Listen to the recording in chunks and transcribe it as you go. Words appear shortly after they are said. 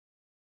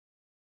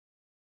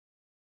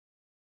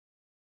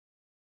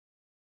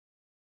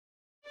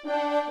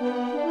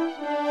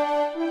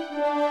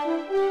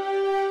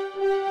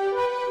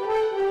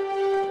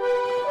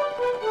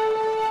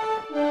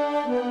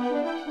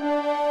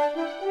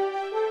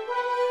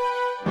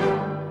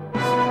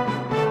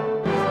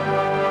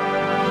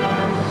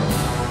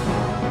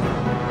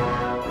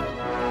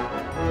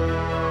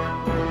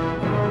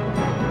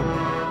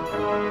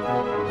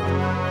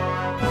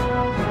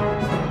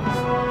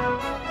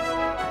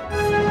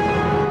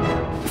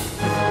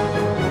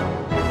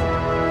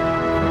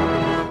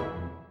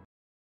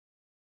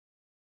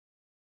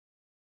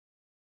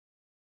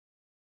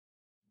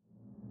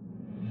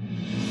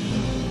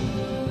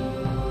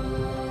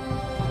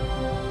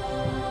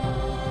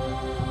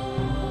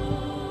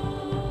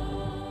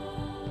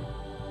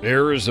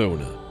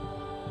Arizona.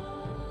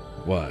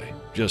 Why,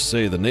 just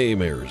say the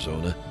name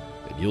Arizona,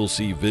 and you'll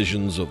see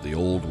visions of the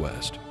Old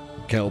West.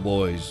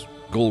 Cowboys,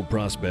 gold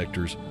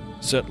prospectors,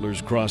 settlers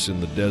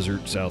crossing the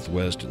desert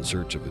southwest in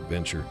search of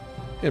adventure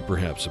and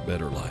perhaps a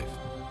better life.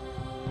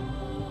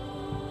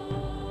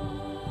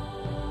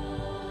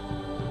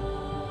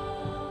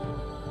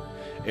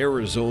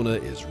 Arizona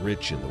is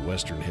rich in the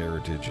Western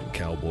heritage and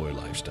cowboy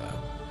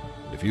lifestyle.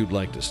 And if you'd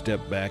like to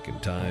step back in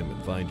time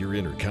and find your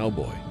inner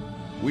cowboy,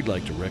 we'd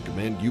like to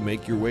recommend you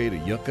make your way to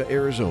Yucca,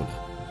 Arizona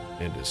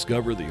and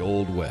discover the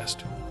Old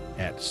West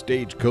at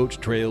Stagecoach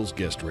Trails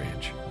Guest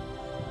Ranch.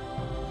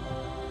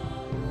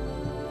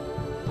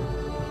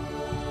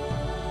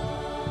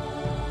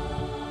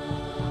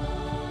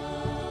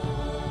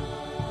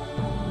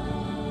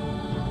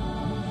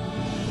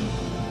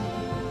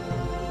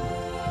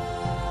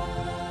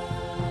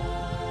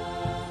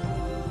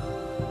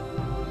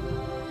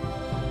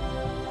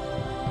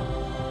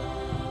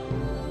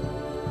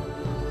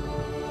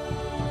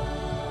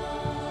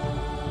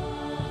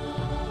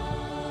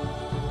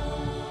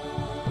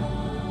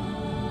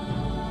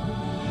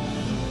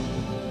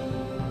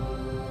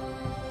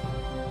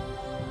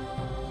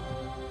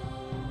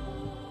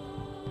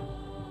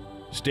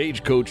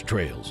 Stagecoach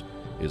Trails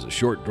is a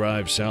short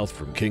drive south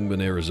from Kingman,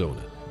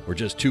 Arizona, or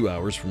just 2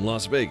 hours from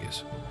Las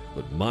Vegas,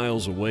 but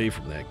miles away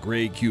from that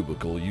gray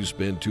cubicle you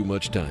spend too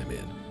much time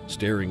in,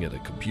 staring at a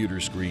computer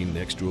screen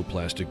next to a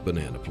plastic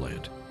banana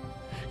plant.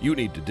 You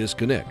need to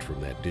disconnect from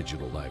that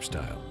digital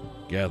lifestyle,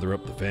 gather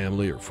up the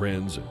family or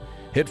friends, and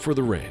head for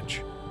the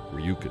ranch,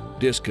 where you can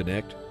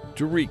disconnect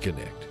to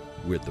reconnect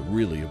with the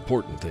really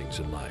important things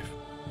in life: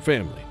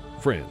 family,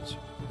 friends,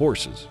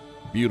 horses,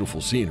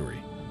 beautiful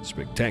scenery,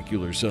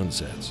 spectacular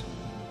sunsets,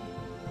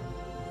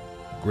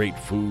 great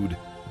food,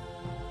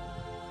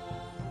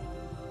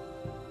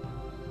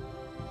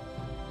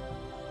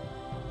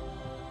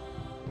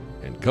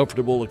 and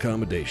comfortable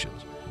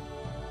accommodations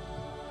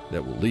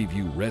that will leave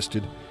you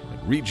rested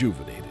and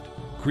rejuvenated,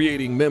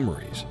 creating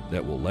memories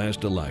that will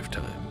last a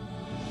lifetime.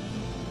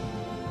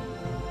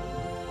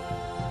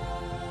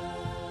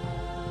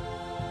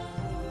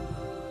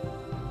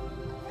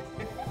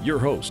 Your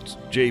hosts,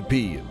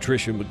 JP and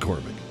Tricia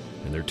McCormick,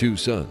 and their 2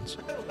 sons,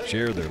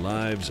 share their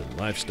lives and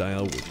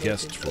lifestyle with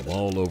guests from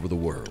all over the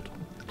world.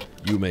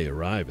 You may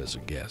arrive as a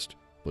guest,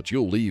 but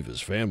you'll leave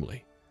as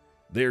family.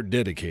 They're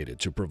dedicated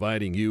to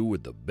providing you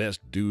with the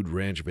best dude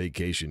ranch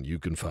vacation you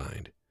can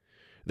find.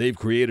 They've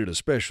created a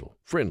special,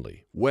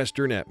 friendly,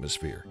 Western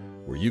atmosphere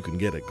where you can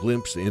get a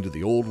glimpse into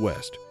the Old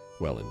West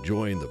while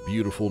enjoying the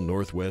beautiful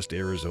Northwest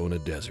Arizona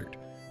desert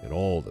and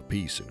all the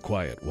peace and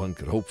quiet one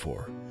could hope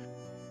for.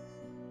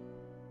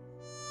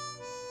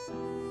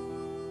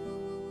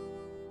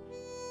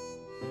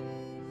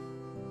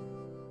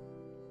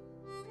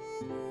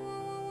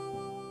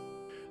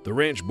 The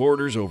ranch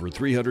borders over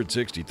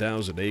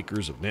 360,000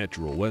 acres of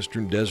natural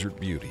western desert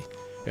beauty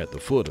at the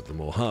foot of the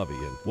Mohave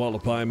and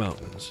Hualapai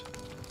Mountains.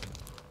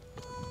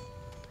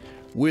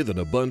 With an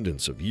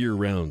abundance of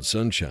year-round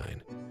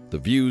sunshine, the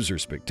views are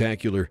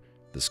spectacular,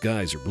 the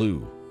skies are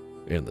blue,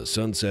 and the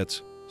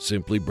sunsets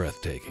simply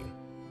breathtaking.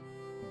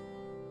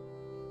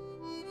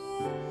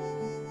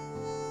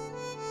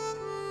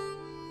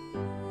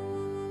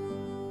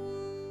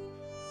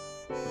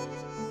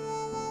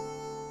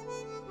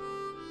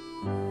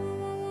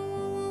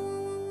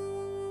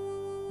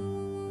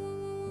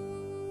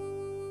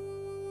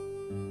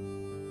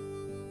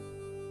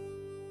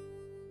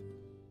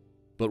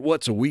 But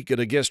what's a week at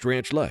a guest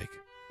ranch like?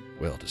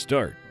 Well, to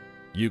start,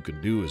 you can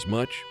do as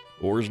much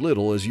or as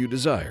little as you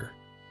desire.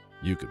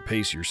 You can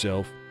pace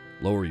yourself,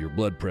 lower your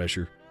blood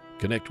pressure,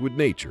 connect with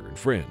nature and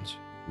friends,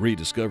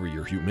 rediscover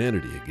your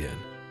humanity again,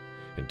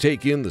 and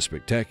take in the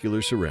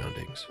spectacular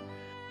surroundings.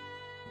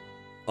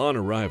 On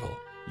arrival,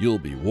 you'll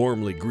be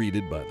warmly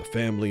greeted by the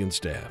family and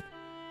staff,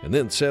 and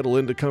then settle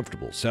into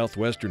comfortable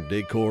southwestern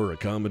decor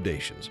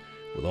accommodations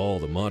with all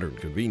the modern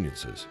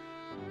conveniences.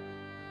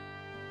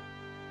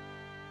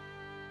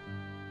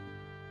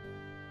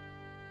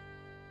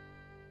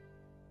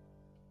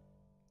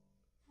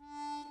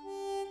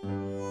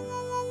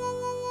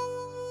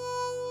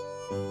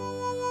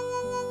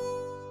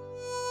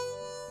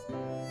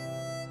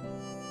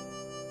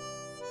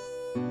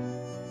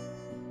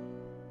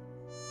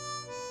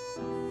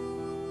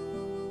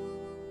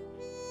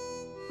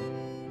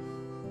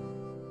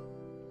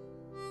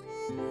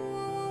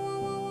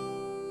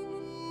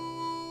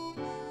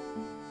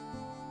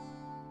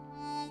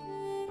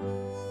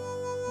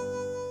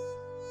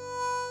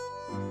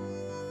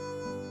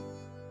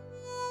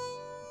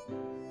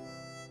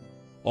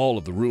 All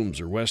of the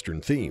rooms are Western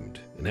themed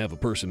and have a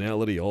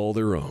personality all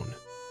their own,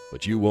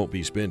 but you won't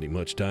be spending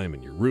much time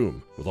in your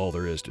room with all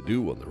there is to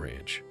do on the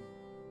ranch.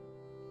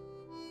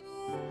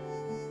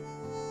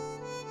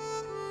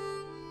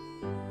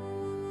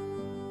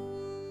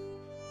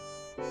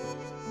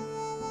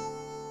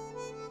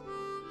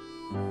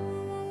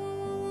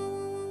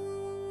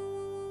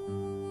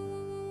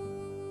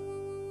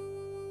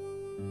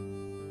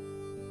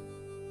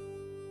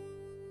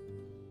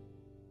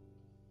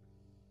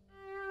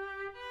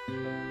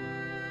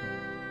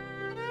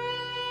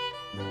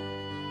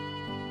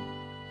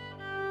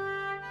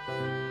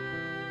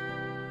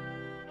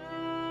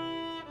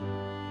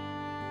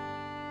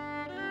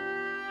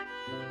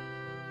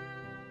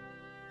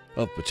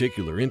 Of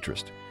particular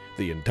interest,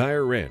 the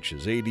entire ranch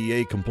is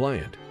ADA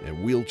compliant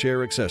and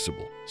wheelchair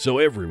accessible, so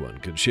everyone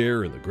can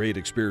share in the great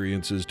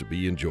experiences to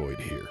be enjoyed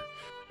here.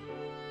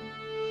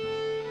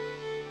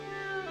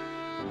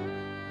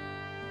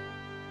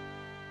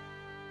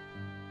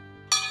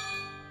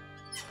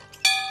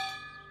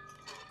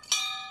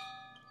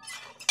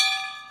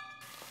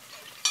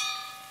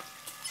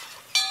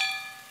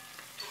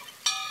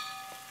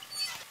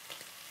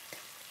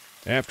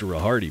 After a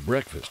hearty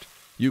breakfast,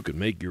 you can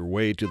make your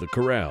way to the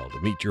corral to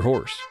meet your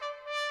horse.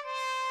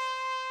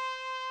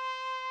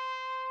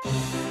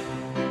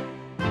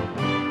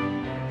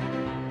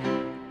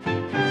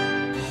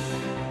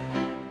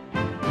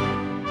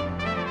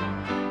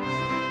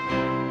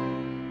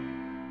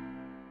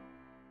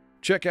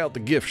 Check out the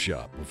gift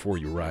shop before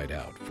you ride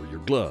out for your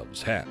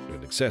gloves, hat,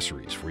 and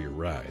accessories for your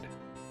ride.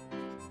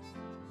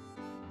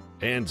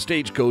 And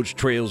Stagecoach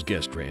Trails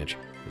Guest Ranch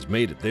has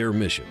made it their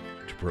mission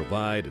to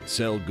provide and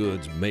sell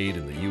goods made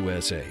in the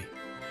USA.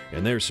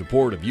 And their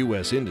support of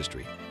U.S.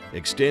 industry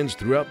extends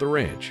throughout the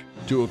ranch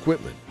to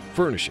equipment,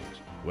 furnishings.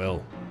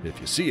 Well, if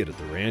you see it at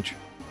the ranch,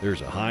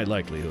 there's a high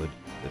likelihood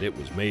that it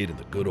was made in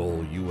the good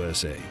old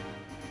USA.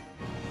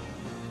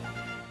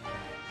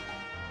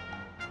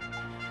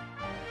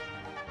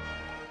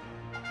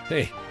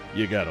 Hey,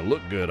 you gotta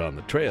look good on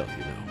the trail,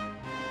 you know.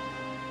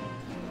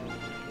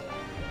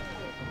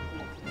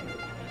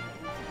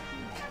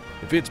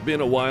 If it's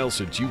been a while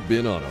since you've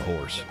been on a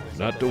horse,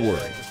 not to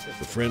worry.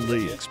 The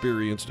friendly,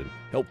 experienced, and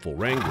helpful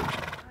wranglers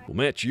will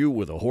match you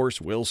with a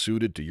horse well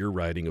suited to your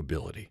riding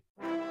ability.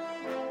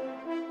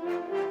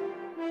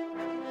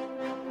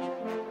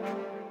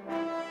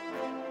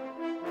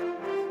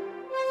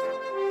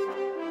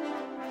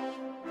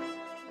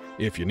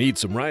 If you need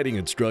some riding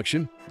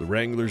instruction, the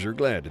wranglers are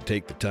glad to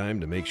take the time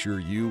to make sure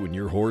you and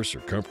your horse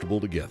are comfortable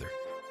together.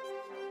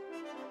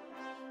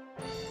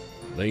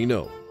 They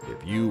know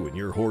if you and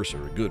your horse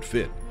are a good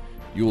fit,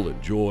 you'll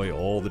enjoy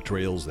all the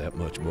trails that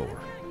much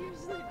more.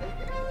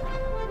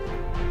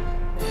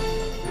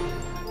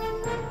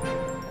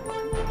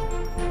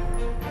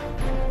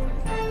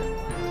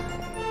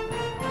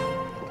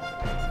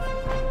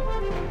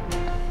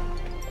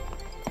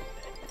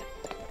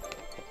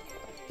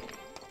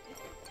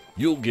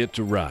 You'll get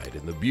to ride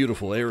in the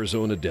beautiful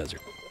Arizona desert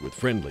with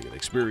friendly and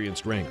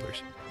experienced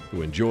wranglers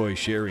who enjoy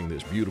sharing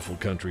this beautiful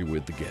country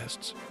with the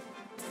guests.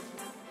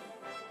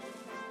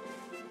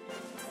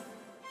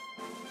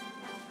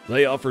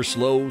 They offer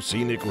slow,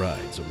 scenic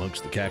rides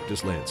amongst the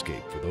cactus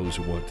landscape for those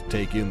who want to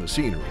take in the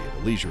scenery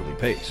at a leisurely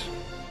pace.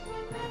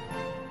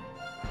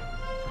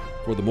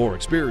 For the more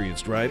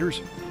experienced riders,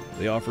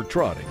 they offer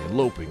trotting and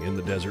loping in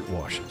the desert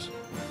washes.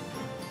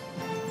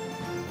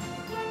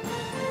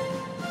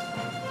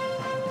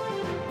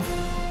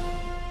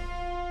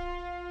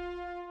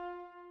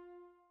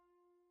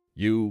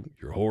 You,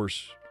 your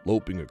horse,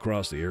 loping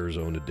across the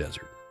Arizona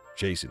desert,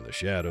 chasing the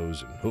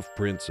shadows and hoof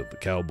prints of the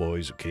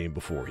cowboys who came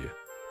before you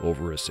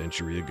over a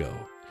century ago.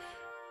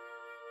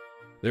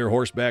 Their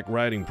horseback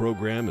riding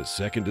program is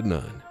second to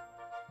none.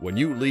 When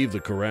you leave the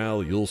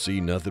corral, you'll see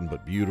nothing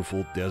but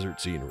beautiful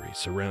desert scenery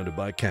surrounded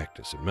by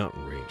cactus and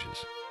mountain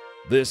ranges.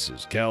 This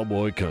is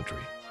cowboy country,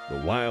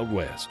 the Wild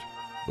West,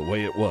 the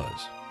way it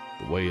was,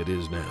 the way it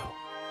is now,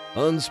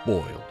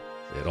 unspoiled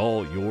and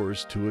all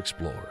yours to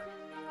explore.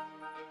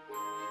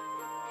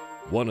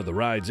 One of the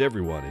rides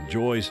everyone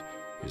enjoys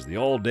is the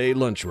all-day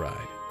lunch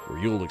ride, where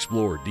you'll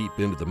explore deep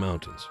into the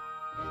mountains.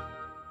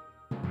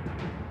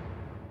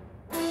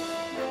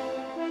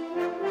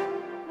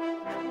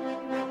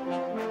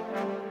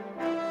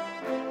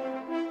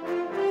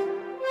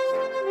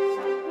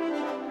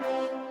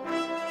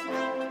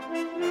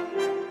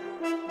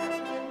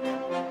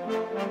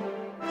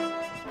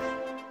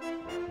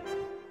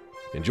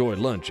 Enjoy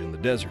lunch in the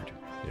desert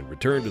and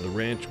return to the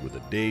ranch with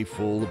a day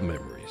full of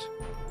memories.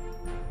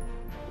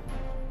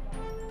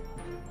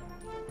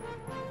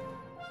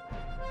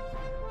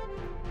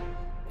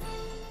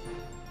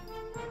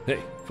 Hey,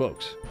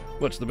 folks,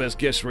 what's the best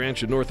guest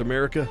ranch in North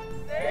America?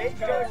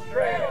 Stagecoach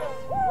Trails!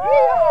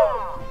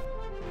 Yeehaw!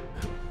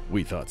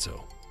 We thought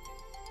so.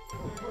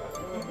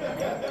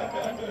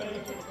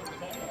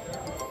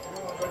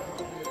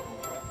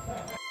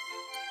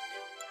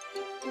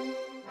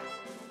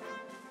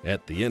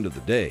 At the end of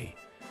the day,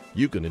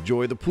 you can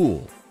enjoy the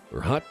pool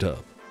or hot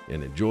tub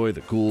and enjoy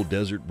the cool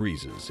desert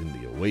breezes in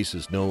the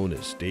oasis known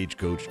as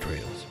Stagecoach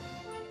Trails.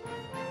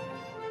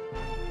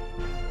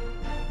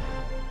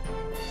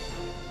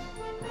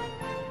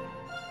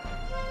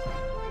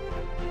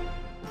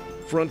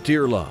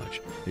 Frontier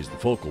Lodge is the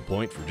focal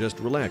point for just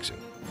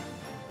relaxing,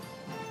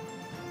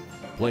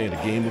 playing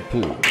a game of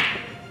pool,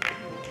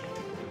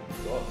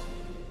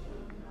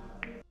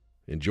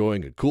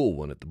 enjoying a cool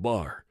one at the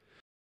bar,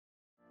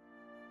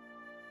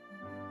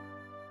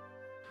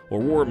 or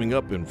warming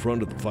up in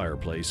front of the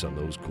fireplace on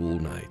those cool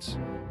nights.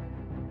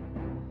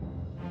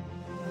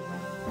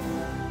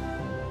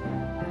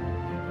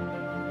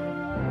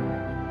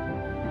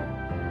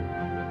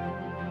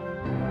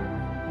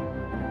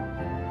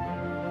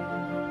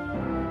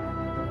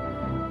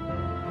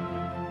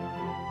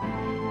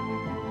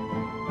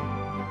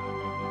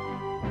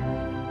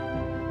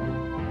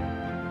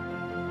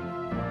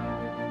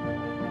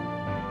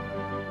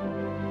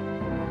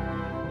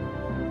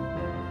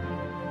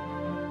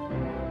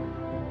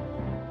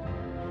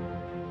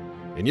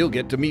 And you'll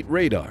get to meet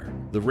Radar,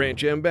 the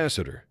ranch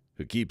ambassador,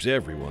 who keeps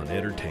everyone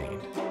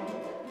entertained.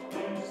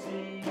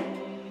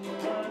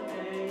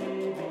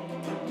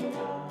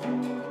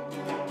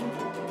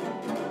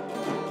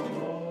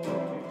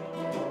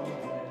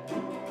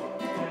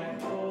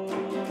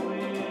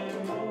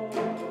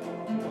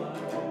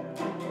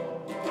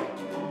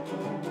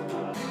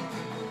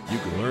 You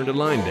can learn to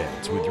line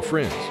dance with your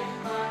friends.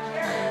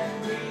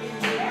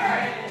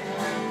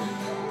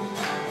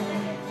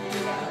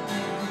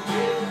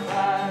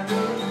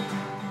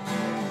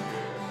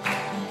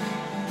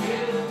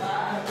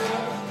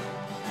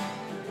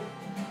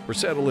 Or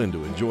settle in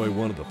to enjoy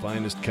one of the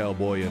finest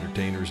cowboy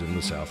entertainers in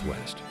the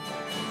Southwest.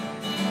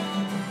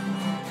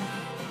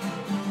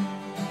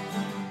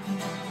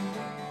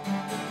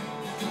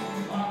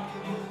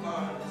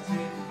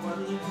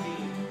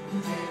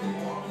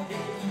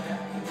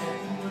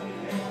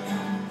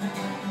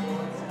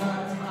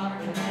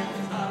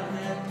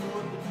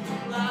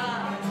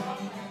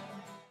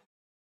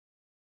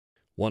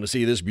 Want to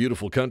see this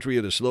beautiful country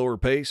at a slower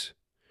pace?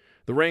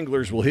 The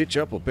Wranglers will hitch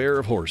up a pair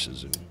of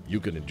horses and you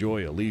can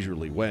enjoy a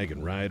leisurely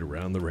wagon ride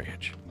around the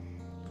ranch.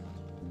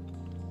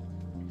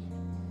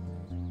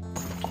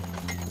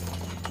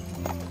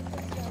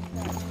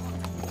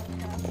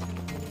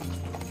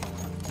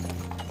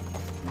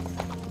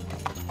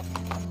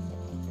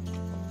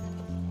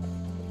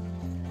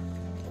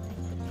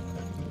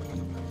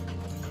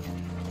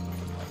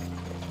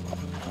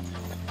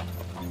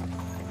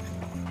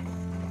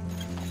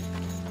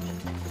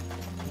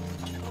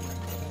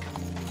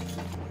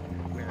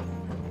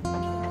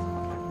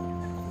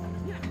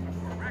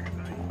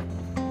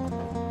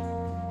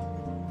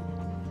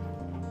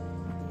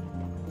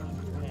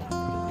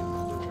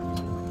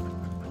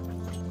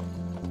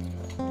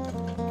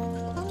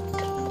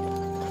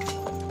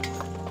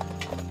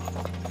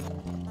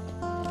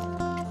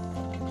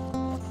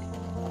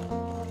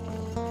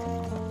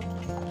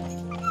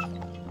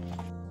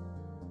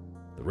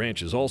 The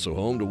ranch is also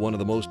home to one of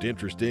the most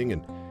interesting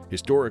and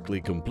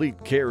historically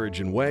complete carriage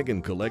and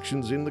wagon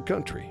collections in the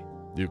country.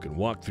 You can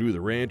walk through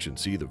the ranch and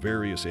see the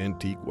various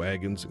antique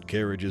wagons and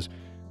carriages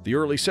the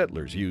early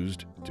settlers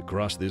used to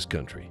cross this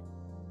country.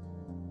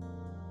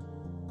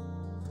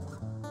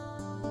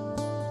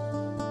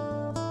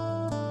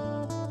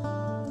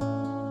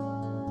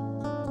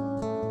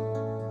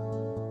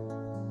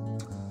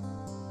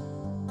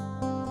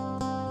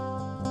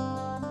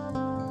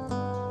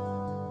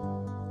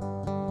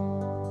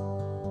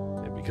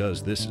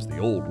 Because this is the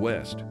Old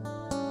West,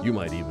 you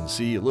might even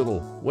see a little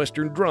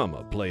Western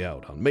drama play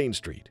out on Main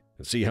Street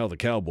and see how the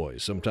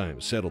cowboys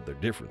sometimes settled their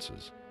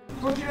differences.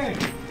 What's your name?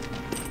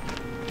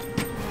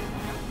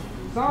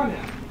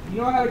 Sonia. You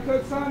know how to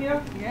cook,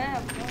 Sonia? Yeah,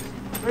 of course.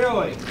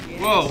 Really?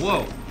 Yes. Whoa,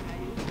 whoa.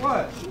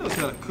 What? She knows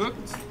how to cook.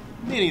 It's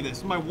Minnie,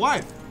 this, my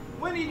wife.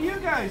 When did you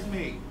guys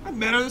meet? I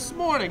met her this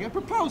morning. I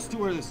proposed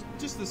to her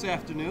just this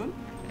afternoon.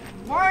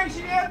 Why is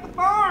she at the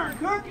barn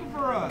cooking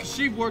for us?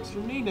 She works for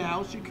me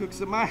now. She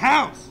cooks at my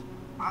house.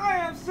 I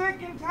am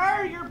sick and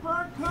tired of your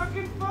burnt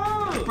cooking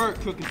food. Burnt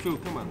cooking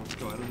food. Come on, let's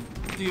go. I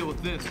don't deal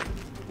with this.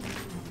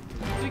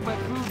 You think my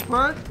food's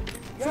burnt?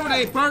 Yeah. Food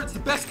ain't burnt. It's the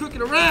best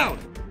cooking around.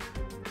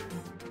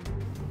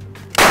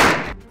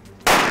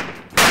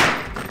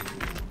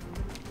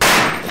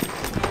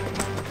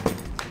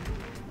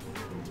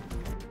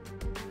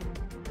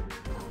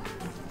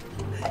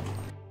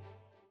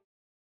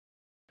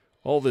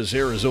 All this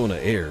Arizona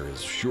air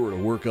is sure to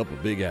work up a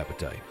big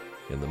appetite,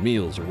 and the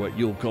meals are what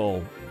you'll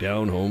call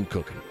down-home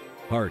cooking.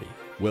 Hearty,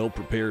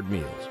 well-prepared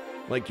meals,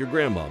 like your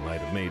grandma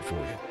might have made for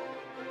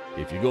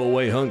you. If you go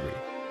away hungry,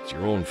 it's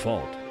your own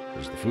fault,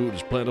 as the food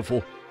is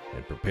plentiful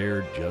and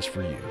prepared just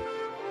for you.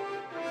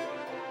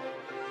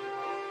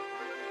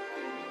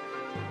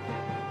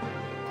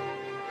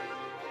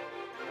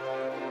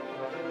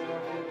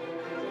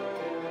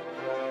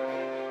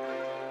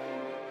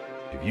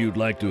 If you'd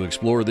like to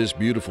explore this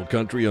beautiful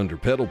country under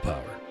pedal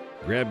power,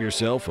 grab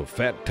yourself a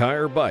fat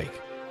tire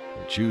bike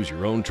and choose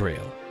your own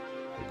trail.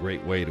 A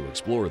great way to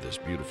explore this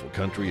beautiful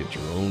country at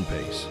your own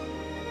pace.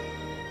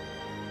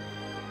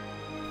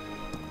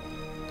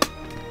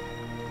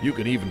 You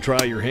can even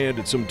try your hand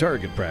at some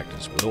target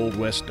practice with Old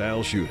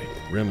West-style shooting,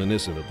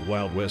 reminiscent of the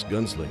Wild West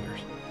gunslingers.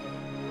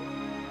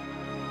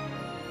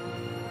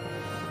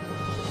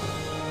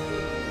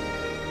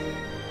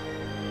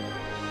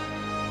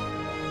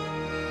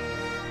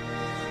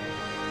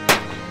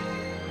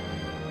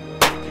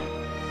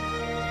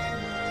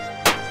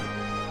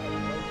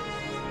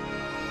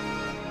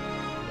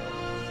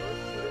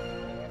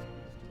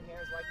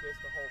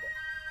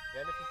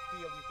 Then if you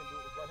feel you can do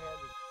it with one hand.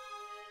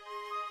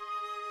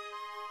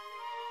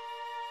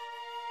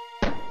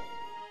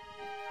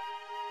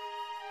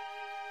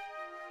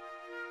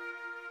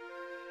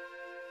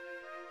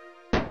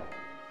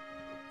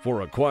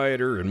 For a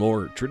quieter and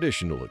more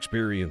traditional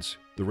experience,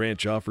 the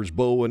ranch offers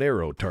bow and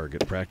arrow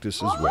target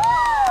practice as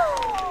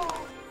well.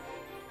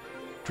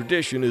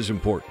 Tradition is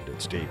important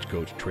at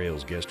Stagecoach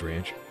Trails Guest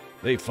Ranch.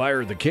 They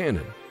fire the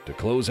cannon to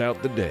close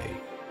out the day.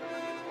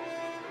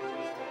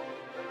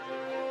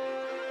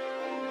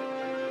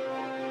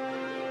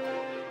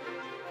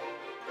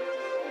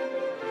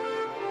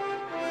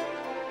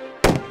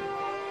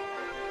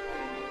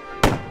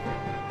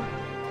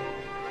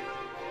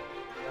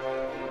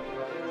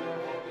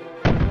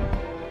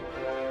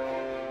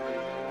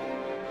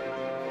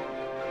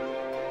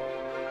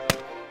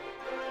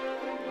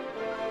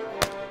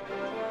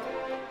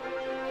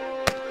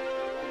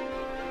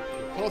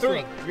 Close to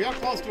him. Real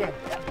close to him.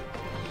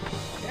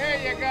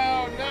 There you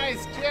go.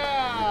 Nice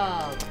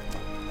job.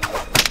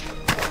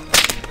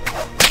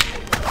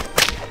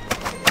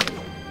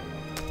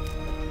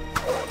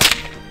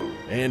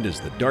 And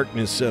as the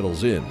darkness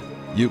settles in,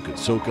 you could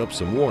soak up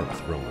some warmth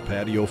from the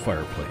patio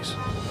fireplace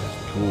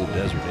as the cool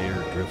desert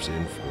air drifts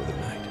in for the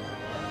night.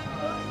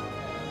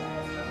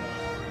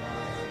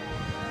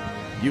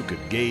 You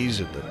could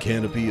gaze at the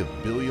canopy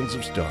of billions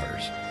of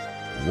stars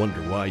and wonder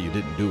why you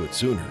didn't do it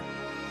sooner.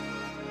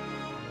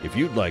 If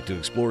you'd like to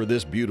explore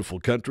this beautiful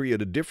country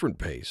at a different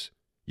pace,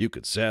 you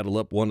could saddle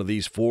up one of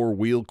these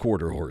four-wheel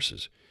quarter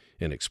horses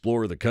and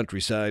explore the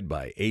countryside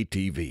by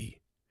ATV.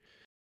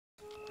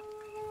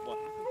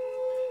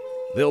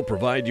 They'll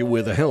provide you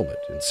with a helmet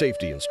and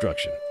safety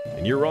instruction,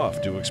 and you're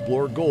off to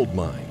explore gold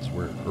mines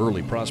where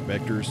early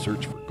prospectors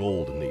search for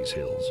gold in these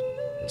hills,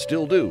 and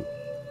still do.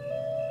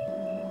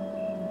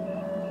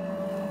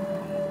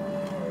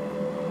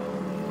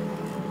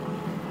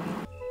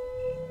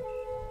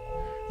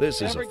 This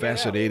is a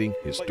fascinating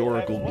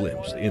historical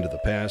glimpse into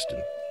the past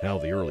and how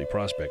the early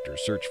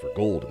prospectors searched for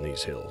gold in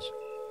these hills.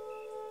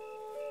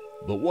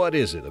 But what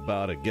is it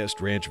about a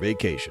guest ranch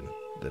vacation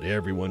that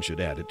everyone should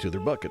add it to their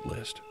bucket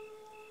list?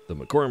 The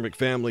McCormick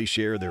family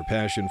share their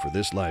passion for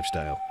this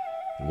lifestyle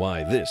and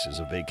why this is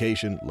a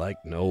vacation like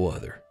no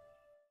other.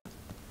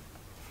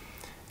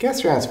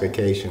 Guest ranch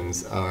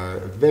vacations are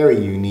a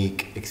very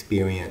unique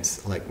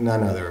experience like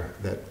none other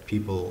that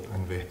people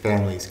and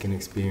families can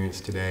experience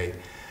today.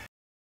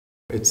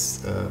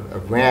 It's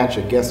a ranch,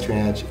 a guest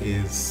ranch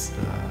is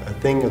a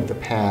thing of the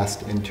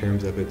past in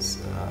terms of its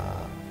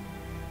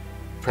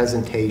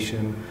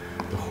presentation,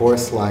 the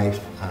horse life,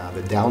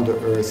 the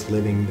down-to-earth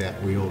living that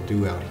we all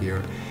do out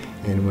here.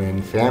 And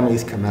when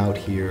families come out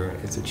here,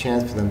 it's a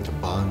chance for them to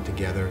bond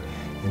together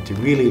and to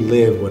really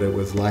live what it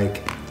was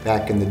like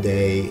back in the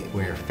day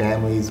where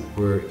families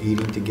were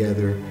eating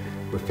together,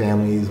 where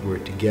families were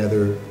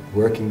together,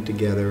 working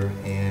together,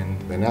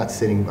 and they're not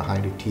sitting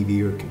behind a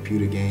TV or a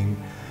computer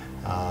game.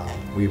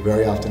 We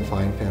very often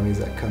find families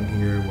that come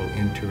here will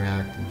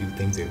interact and do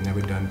things they've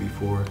never done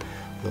before.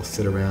 They'll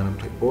sit around and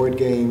play board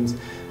games.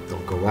 They'll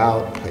go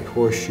out and play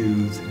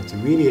horseshoes. And it's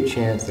really a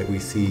chance that we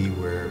see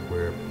where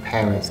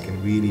parents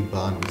can really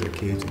bond with their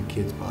kids and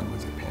kids bond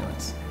with their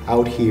parents.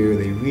 Out here,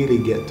 they really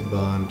get to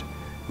bond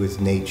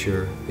with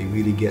nature. They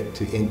really get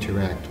to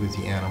interact with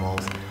the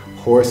animals.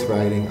 Horse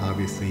riding,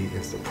 obviously,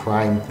 is the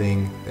prime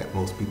thing that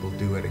most people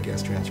do at a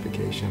guest ranch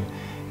vacation.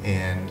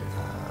 And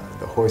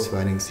the horse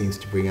riding seems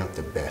to bring out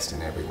the best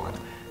in everyone.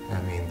 I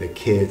mean, the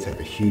kids have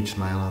a huge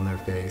smile on their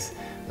face.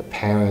 The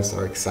parents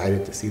are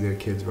excited to see their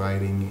kids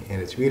riding,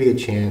 and it's really a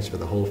chance for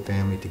the whole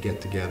family to get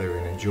together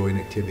and enjoy an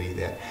activity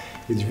that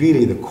is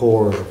really the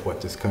core of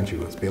what this country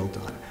was built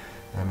on.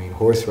 I mean,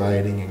 horse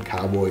riding and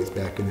cowboys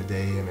back in the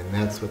day, I mean,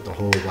 that's what the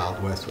whole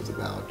Wild West was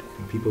about.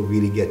 And people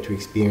really get to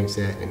experience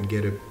that and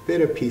get a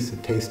bit of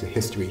taste of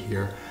history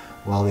here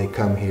while they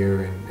come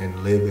here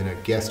and live in a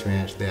guest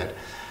ranch that,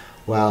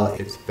 while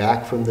it's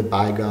back from the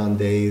bygone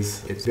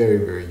days, it's very,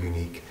 very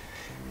unique.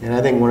 And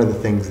I think one of the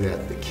things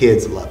that the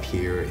kids love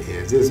here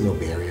is there's no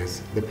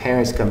barriers. The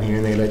parents come here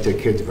and they let their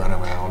kids run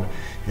around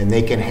and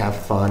they can have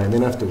fun and they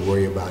don't have to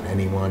worry about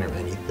anyone or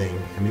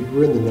anything. I mean,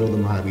 we're in the middle of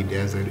the Mohave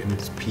Desert and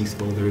it's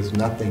peaceful. There's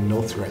nothing,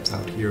 no threats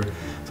out here.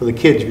 So the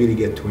kids really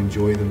get to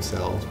enjoy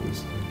themselves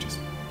with just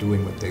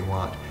doing what they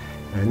want.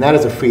 And that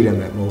is a freedom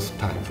that most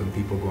times when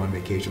people go on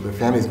vacation, their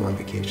families go on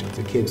vacation,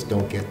 the kids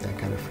don't get that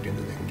kind of freedom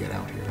that they can get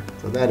out here.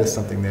 So that is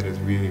something that is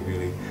really,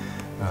 really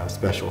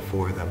special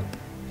for them.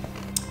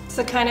 It's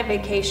the kind of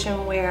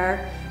vacation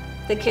where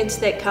the kids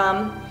that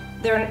come,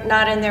 they're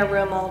not in their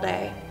room all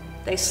day.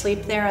 They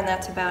sleep there and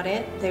that's about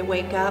it. They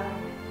wake up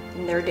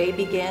and their day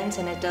begins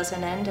and it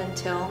doesn't end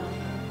until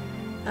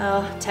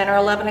 10 or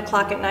 11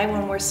 o'clock at night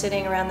when we're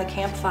sitting around the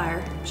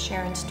campfire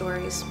sharing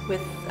stories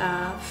with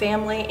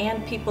family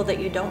and people that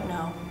you don't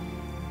know.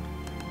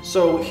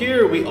 So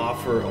here we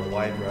offer a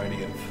wide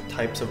variety of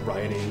types of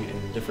riding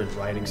and different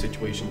riding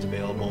situations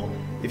available.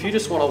 If you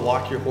just want to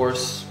walk your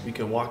horse, you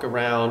can walk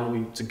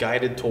around. It's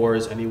guided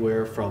tours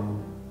anywhere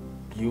from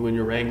you and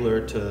your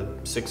wrangler to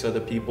 6 other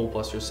people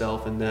plus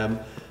yourself and them.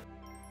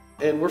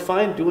 And we're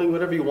fine doing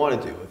whatever you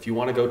want to do. If you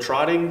want to go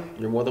trotting,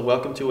 you're more than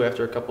welcome to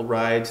after a couple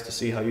rides to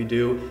see how you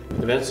do.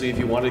 Eventually, if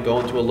you want to go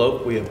into a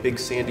lope, we have big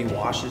sandy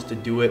washes to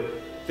do it.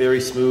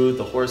 Very smooth.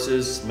 The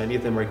horses, many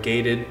of them are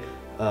gaited.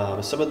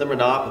 Some of them are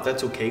not, but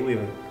that's okay. We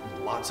have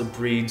lots of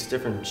breeds,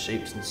 different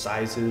shapes and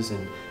sizes,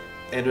 and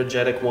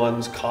energetic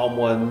ones, calm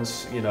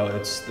ones. You know,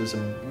 there's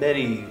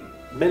many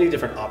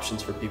different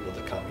options for people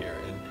to come here.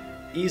 And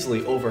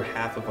easily over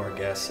half of our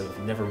guests have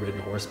never ridden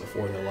a horse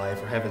before in their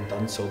life or haven't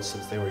done so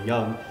since they were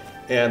young.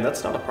 And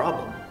that's not a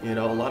problem. You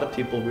know, a lot of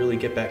people really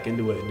get back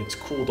into it, and it's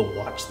cool to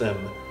watch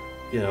them,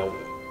 you know,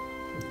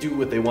 do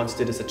what they once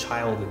did as a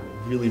child and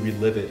really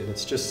relive it. And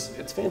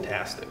it's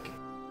fantastic.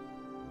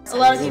 A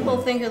lot of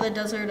people think of the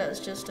desert as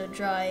just a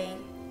dry,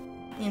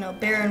 you know,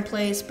 barren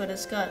place, but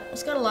it's got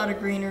a lot of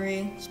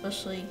greenery,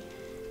 especially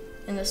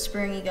in the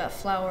spring. You got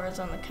flowers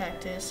on the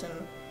cactus,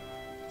 and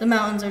the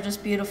mountains are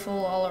just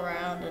beautiful all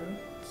around, and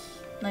it's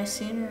nice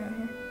scenery out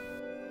here.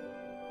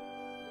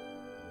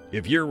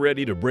 If you're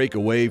ready to break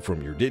away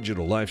from your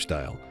digital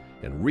lifestyle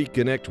and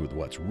reconnect with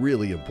what's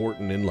really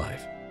important in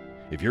life,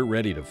 if you're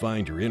ready to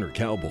find your inner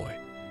cowboy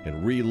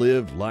and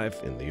relive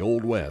life in the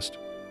Old West,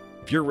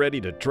 if you're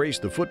ready to trace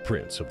the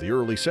footprints of the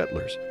early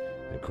settlers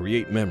and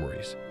create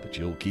memories that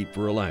you'll keep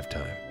for a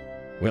lifetime,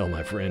 well,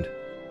 my friend,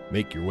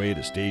 make your way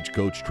to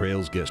Stagecoach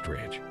Trails Guest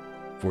Ranch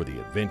for the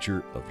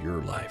adventure of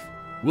your life.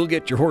 We'll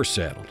get your horse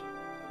saddled,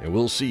 and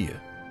we'll see you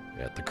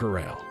at the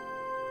corral.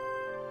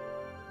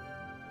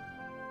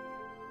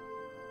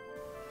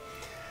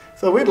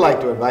 So we'd like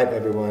to invite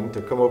everyone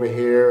to come over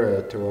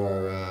here to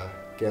our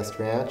guest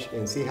ranch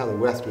and see how the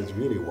West was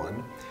really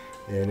won.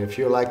 And if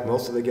you're like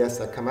most of the guests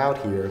that come out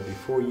here,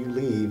 before you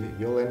leave,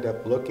 you'll end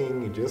up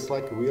looking just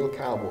like a real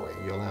cowboy.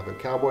 You'll have a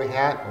cowboy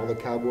hat, all the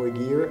cowboy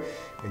gear,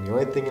 and the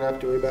only thing you have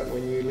to worry about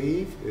when you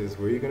leave is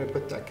where you're going to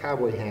put that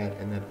cowboy hat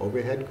and that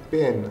overhead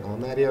bin on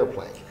that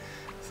airplane.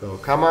 So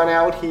come on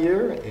out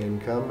here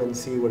and come and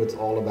see what it's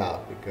all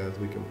about, because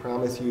we can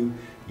promise you,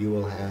 you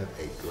will have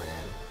a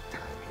grand